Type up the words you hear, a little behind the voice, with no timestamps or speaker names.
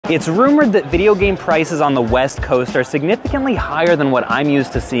It's rumored that video game prices on the West Coast are significantly higher than what I'm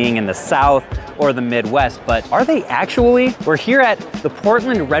used to seeing in the South or the Midwest, but are they actually? We're here at the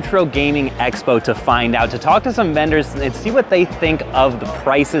Portland Retro Gaming Expo to find out, to talk to some vendors and see what they think of the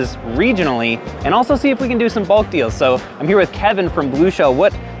prices regionally, and also see if we can do some bulk deals. So I'm here with Kevin from Blue Shell.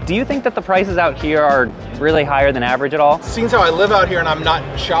 What do you think that the prices out here are really higher than average at all? Seems how I live out here and I'm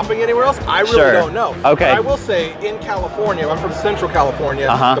not shopping anywhere else, I really don't know. Okay. But I will say, in California, I'm from Central California,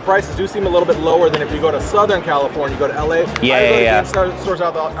 the prices do seem a little bit lower than if you go to Southern California, you go to LA. I go to game stores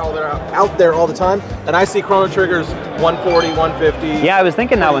out there all the time, and I see Chrono Trigger's 140, 150. Yeah, I was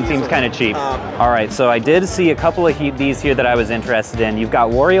thinking that one seems kind of cheap. All right, so I did see a couple of these here that I was interested in. You've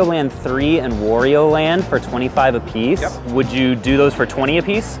got Wario Land 3 and Wario Land for 25 a piece. Yep. Would you do those for 20 a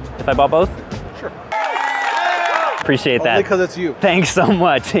piece if I bought both? Sure. Appreciate that. Only because it's you. Thanks so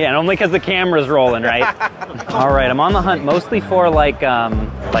much. Yeah, and only because the camera's rolling, right? All right, I'm on the hunt mostly for like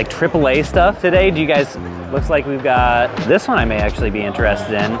AAA stuff today. Do you guys, looks like we've got this one I may actually be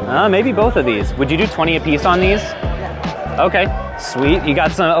interested in. Maybe both of these. Would you do 20 a piece on these? Yeah. Okay, sweet. You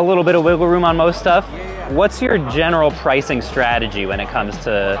got a little bit of wiggle room on most stuff? Yeah. What's your general pricing strategy when it comes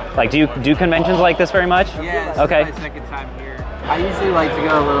to, like, do you do conventions like this very much? Yeah, this okay. is my second time here. I usually like to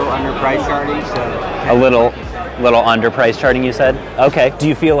go a little under price charting, so. A little underpriced charting, you said? Okay. Do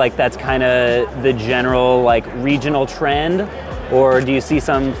you feel like that's kind of the general like regional trend, or do you see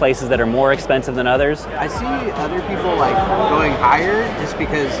some places that are more expensive than others? I see other people like going higher just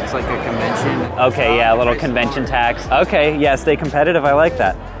because it's like a convention. Okay, yeah, a little convention tax. Okay, yeah, stay competitive. I like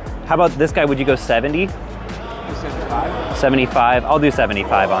that. How about this guy? Would you go 70? 75. 75. I'll do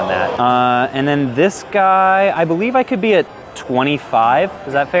 75 on that. And then this guy, I believe I could be at 25.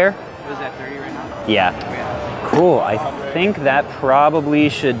 Is that fair? Was that 30 right now? Yeah. Cool. I think that probably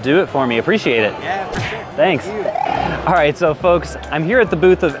should do it for me. Appreciate it. Yeah, for sure. Thanks. All right, so folks, I'm here at the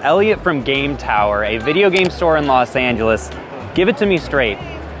booth of Elliot from Game Tower, a video game store in Los Angeles. Give it to me straight.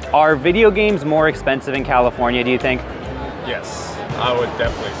 Are video games more expensive in California, do you think? Yes, I would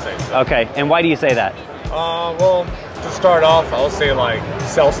definitely say so. Okay, and why do you say that? Well, to start off, I would say like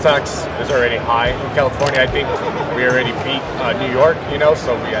sales tax is already high in California. I think we already beat New York, you know,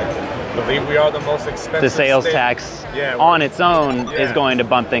 so I believe we are the most expensive. The sales state. Tax on its own is going to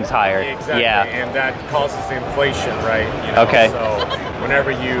bump things higher. Exactly, yeah. and that causes inflation, right? You know? Okay. So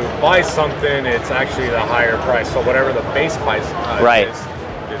whenever you buy something, it's actually the higher price. So whatever the base price is,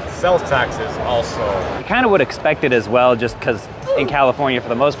 the sales tax is also. I kind of would expect it as well, just because in California, for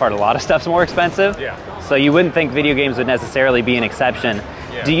the most part, a lot of stuff's more expensive. Yeah. So you wouldn't think video games would necessarily be an exception.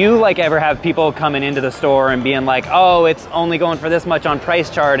 Yeah. Do you like ever have people coming into the store and being like, oh, it's only going for this much on price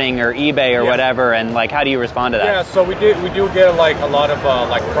charting or eBay or whatever, and like, how do you respond to that? Yeah, so we do get like a lot of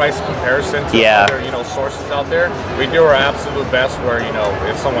like price comparison to other sources out there. We do our absolute best where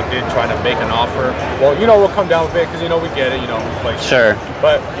if someone did try to make an offer, well we'll come down a bit because we get it, inflation. Sure.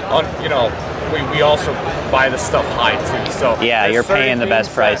 But on we also buy the stuff high too. So yeah, you're paying the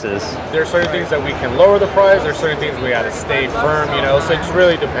best prices. There are certain things that we can lower the price. There's certain things we got to stay firm. So it just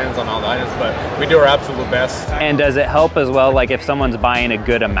really depends on all the items. But we do our absolute best. And does it help as well? Like if someone's buying a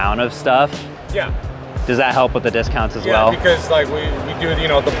good amount of stuff? Yeah. Does that help with the discounts as well? Yeah, because like we do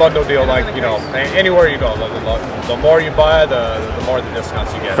the bundle deal. Like anywhere you go, the more you buy, the more the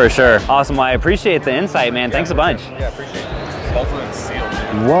discounts you get. For sure. Awesome. Well, I appreciate the insight, man. Thanks a bunch. Yeah, appreciate it. Hopefully sealed,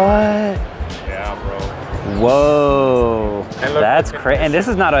 dude. What? Yeah, bro. Whoa, that's crazy. And this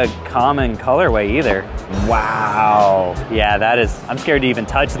is not a common colorway either. Wow. Yeah, that is, I'm scared to even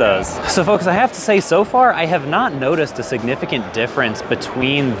touch those. So folks, I have to say, so far, I have not noticed a significant difference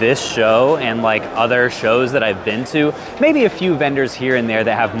between this show and like other shows that I've been to. Maybe a few vendors here and there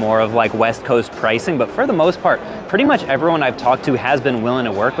that have more of like West Coast pricing, but for the most part, pretty much everyone I've talked to has been willing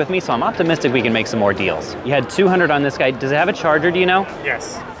to work with me, so I'm optimistic we can make some more deals. You had 200 on this guy. Does it have a charger, do you know?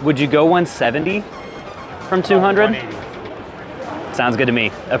 Yes. Would you go 170? From 200? Sounds good to me.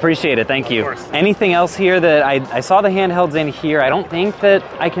 Appreciate it, thank you. Anything else here that I saw the handhelds in here. I don't think that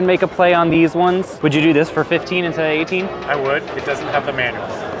I can make a play on these ones. Would you do this for 15 instead of 18? I would. It doesn't have the manual.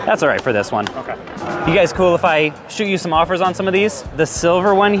 That's all right for this one. Okay. You guys cool if I shoot you some offers on some of these? The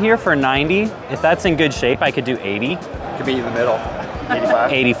silver one here for 90, if that's in good shape, I could do 80. Could be in the middle.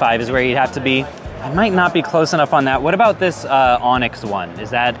 85. 85 is where you'd have to be. I might not be close enough on that. What about this Onyx one? Is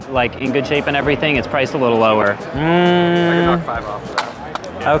that like in good shape and everything? It's priced a little lower. I can knock 5 off of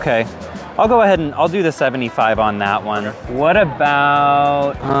that. Okay. I'll go ahead and I'll do the 75 on that one. What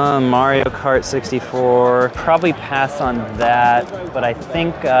about Mario Kart 64? Probably pass on that, but I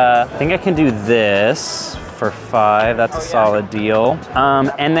think I can do this for 5. That's a solid deal.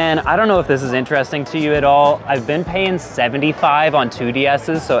 And then I don't know if this is interesting to you at all. I've been paying $75 on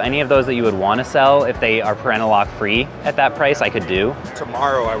 2DSs, so any of those that you would want to sell, if they are parental lock free at that price, I could do.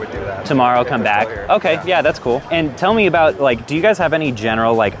 Tomorrow I would do that. Tomorrow come back. Okay, yeah, that's cool. And tell me about, like, do you guys have any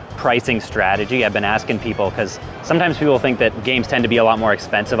general like pricing strategy? I've been asking people because sometimes people think that games tend to be a lot more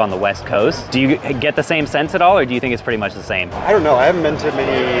expensive on the West Coast. Do you get the same sense at all, or do you think it's pretty much the same? I don't know. I haven't been to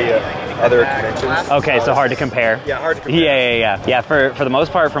many other conventions. Okay, so hard to compare. Yeah, hard to compare. Yeah, for the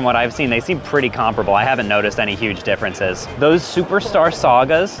most part, from what I've seen, they seem pretty comparable. I haven't noticed any huge differences. Those Superstar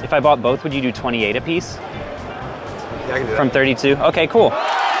Sagas, if I bought both, would you do 28 a piece? Yeah, I can do that. From 32? Okay, cool.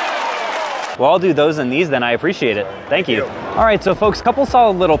 Well, I'll do those and these then. I appreciate it. Thank you. All right, so folks, couple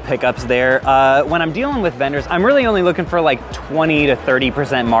solid little pickups there. When I'm dealing with vendors, I'm really only looking for like 20 to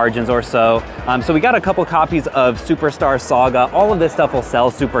 30% margins or so. So we got a couple copies of Superstar Saga. All of this stuff will sell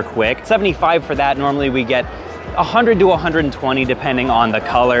super quick. 75 for that. Normally we get 100 to 120 depending on the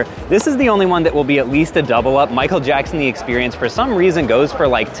color. This is the only one that will be at least a double up. Michael Jackson The Experience for some reason goes for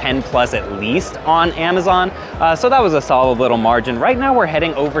like 10 plus at least on Amazon. So that was a solid little margin. Right now we're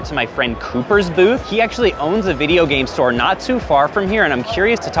heading over to my friend Cooper's booth. He actually owns a video game store not too far from here, and I'm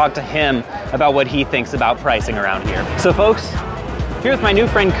curious to talk to him about what he thinks about pricing around here. So folks, here with my new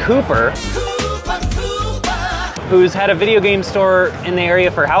friend Cooper, who's had a video game store in the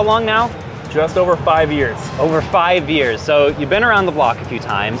area for how long now? Just over 5 years. Over 5 years. So you've been around the block a few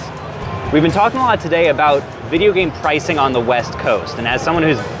times. We've been talking a lot today about video game pricing on the West Coast. And as someone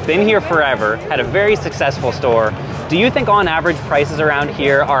who's been here forever, had a very successful store, do you think on average prices around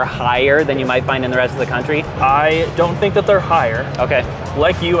here are higher than you might find in the rest of the country? I don't think that they're higher. Okay.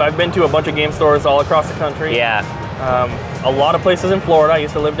 Like you, I've been to a bunch of game stores all across the country. Yeah. A lot of places in Florida. I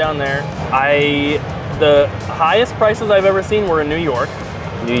used to live down there. The highest prices I've ever seen were in New York.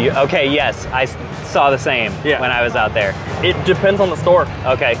 Okay, yes, I saw the same when I was out there. It depends on the store.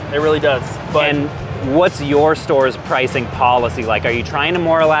 Okay. It really does. But and what's your store's pricing policy like? Are you trying to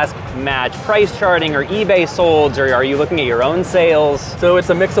more or less match price charting or eBay solds, or are you looking at your own sales? So it's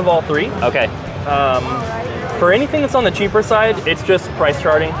a mix of all three. Okay. For anything that's on the cheaper side, it's just price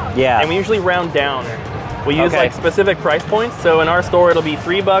charting. Yeah. And we usually round down. We use like specific price points. So in our store, it'll be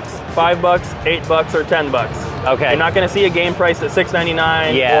 $3, $5, $8, or $10. Okay. You're not going to see a game price at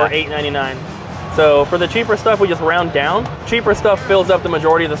 $6.99 or $8.99. So for the cheaper stuff, we just round down. Cheaper stuff fills up the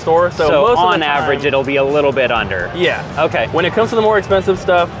majority of the store. So most on of the time, average, it'll be a little bit under. Yeah. Okay. When it comes to the more expensive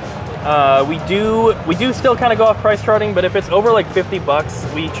stuff, we do still kind of go off price charting, but if it's over like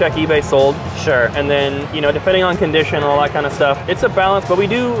 $50, we check eBay sold. Sure. And then, you know, depending on condition and all that kind of stuff, it's a balance, but we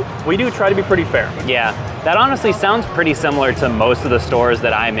do try to be pretty fair. Yeah. That honestly sounds pretty similar to most of the stores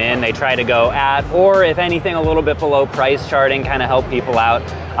that I'm in. They try to go at, or if anything, a little bit below price charting, kind of help people out.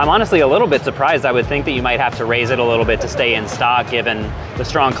 I'm honestly a little bit surprised. I would think that you might have to raise it a little bit to stay in stock, given the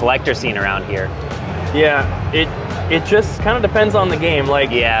strong collector scene around here. Yeah, it just kind of depends on the game. Like,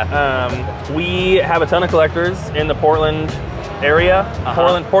 we have a ton of collectors in the Portland area,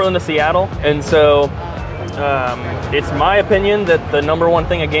 Portland to Seattle, and so it's my opinion that the #1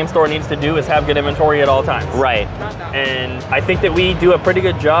 thing a game store needs to do is have good inventory at all times. Right. And I think that we do a pretty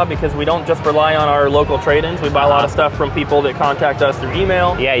good job because we don't just rely on our local trade-ins. We buy a lot of stuff from people that contact us through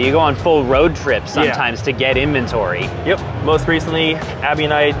email. Yeah, you go on full road trips sometimes to get inventory. Yep. Most recently, Abby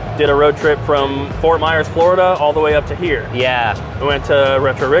and I did a road trip from Fort Myers, Florida, all the way up to here. Yeah. We went to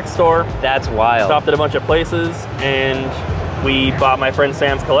Retro Rick's store. That's wild. Stopped at a bunch of places, and we bought my friend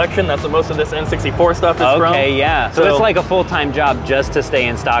Sam's collection. That's what most of this N64 stuff is from. Okay, yeah. So it's like a full-time job just to stay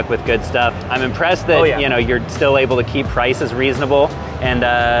in stock with good stuff. I'm impressed that you know, you're still able to keep prices reasonable. And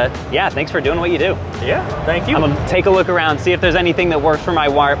yeah, thanks for doing what you do. Yeah, thank you. I'm gonna take a look around, see if there's anything that works for my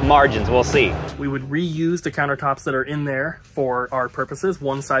margins. We'll see. We would reuse the countertops that are in there for our purposes.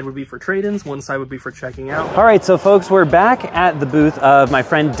 One side would be for trade-ins, one side would be for checking out. All right, so folks, we're back at the booth of my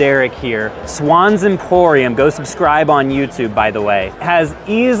friend Derek here. Swan's Emporium, go subscribe on YouTube, by the way. Has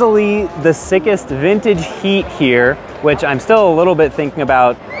easily the sickest vintage heat here, which I'm still a little bit thinking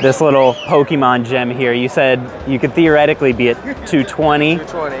about this little Pokemon gem here. You said you could theoretically be at 220.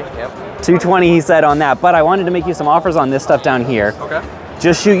 220, yep. 220 he said on that, but I wanted to make you some offers on this stuff down here. Okay.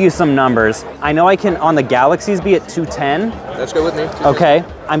 Just shoot you some numbers. I know I can, on the Galaxies, be at 210. That's good with me. Okay.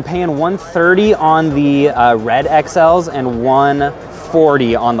 I'm paying 130 on the red XLs and 1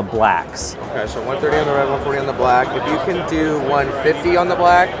 140 on the blacks. Okay, so 130 on the red, 140 on the black. If you can do 150 on the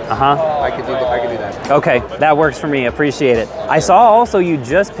black, I could do that. Okay, that works for me. Appreciate it. I saw also you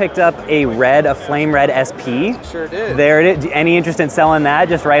just picked up a flame red SP. Sure did. There it is. Any interest in selling that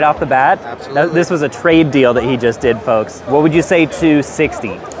just right off the bat? Absolutely. This was a trade deal that he just did, folks. What would you say to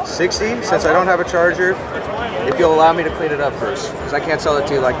 60? 60, since I don't have a charger, if you'll allow me to clean it up first, because I can't sell it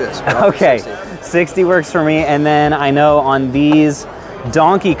to you like this. Okay, 60 works for me. And then I know on these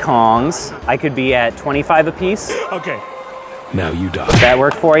Donkey Kongs, I could be at 25 a piece. Okay. Now you die. That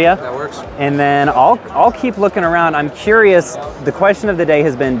work for you? That works. And then I'll keep looking around. I'm curious, the question of the day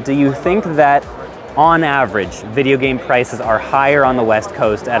has been, do you think that on average, video game prices are higher on the West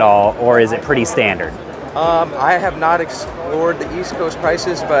Coast at all, or is it pretty standard? I have not explored the East Coast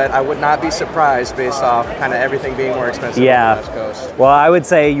prices, but I would not be surprised based off kind of everything being more expensive on the West Coast. Well, I would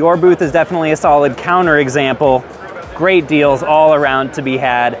say your booth is definitely a solid counter example. Great deals all around to be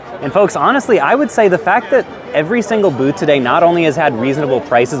had. And folks, honestly, I would say the fact that every single booth today not only has had reasonable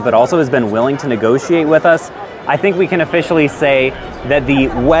prices, but also has been willing to negotiate with us, I think we can officially say that the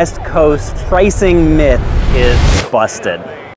West Coast pricing myth is busted.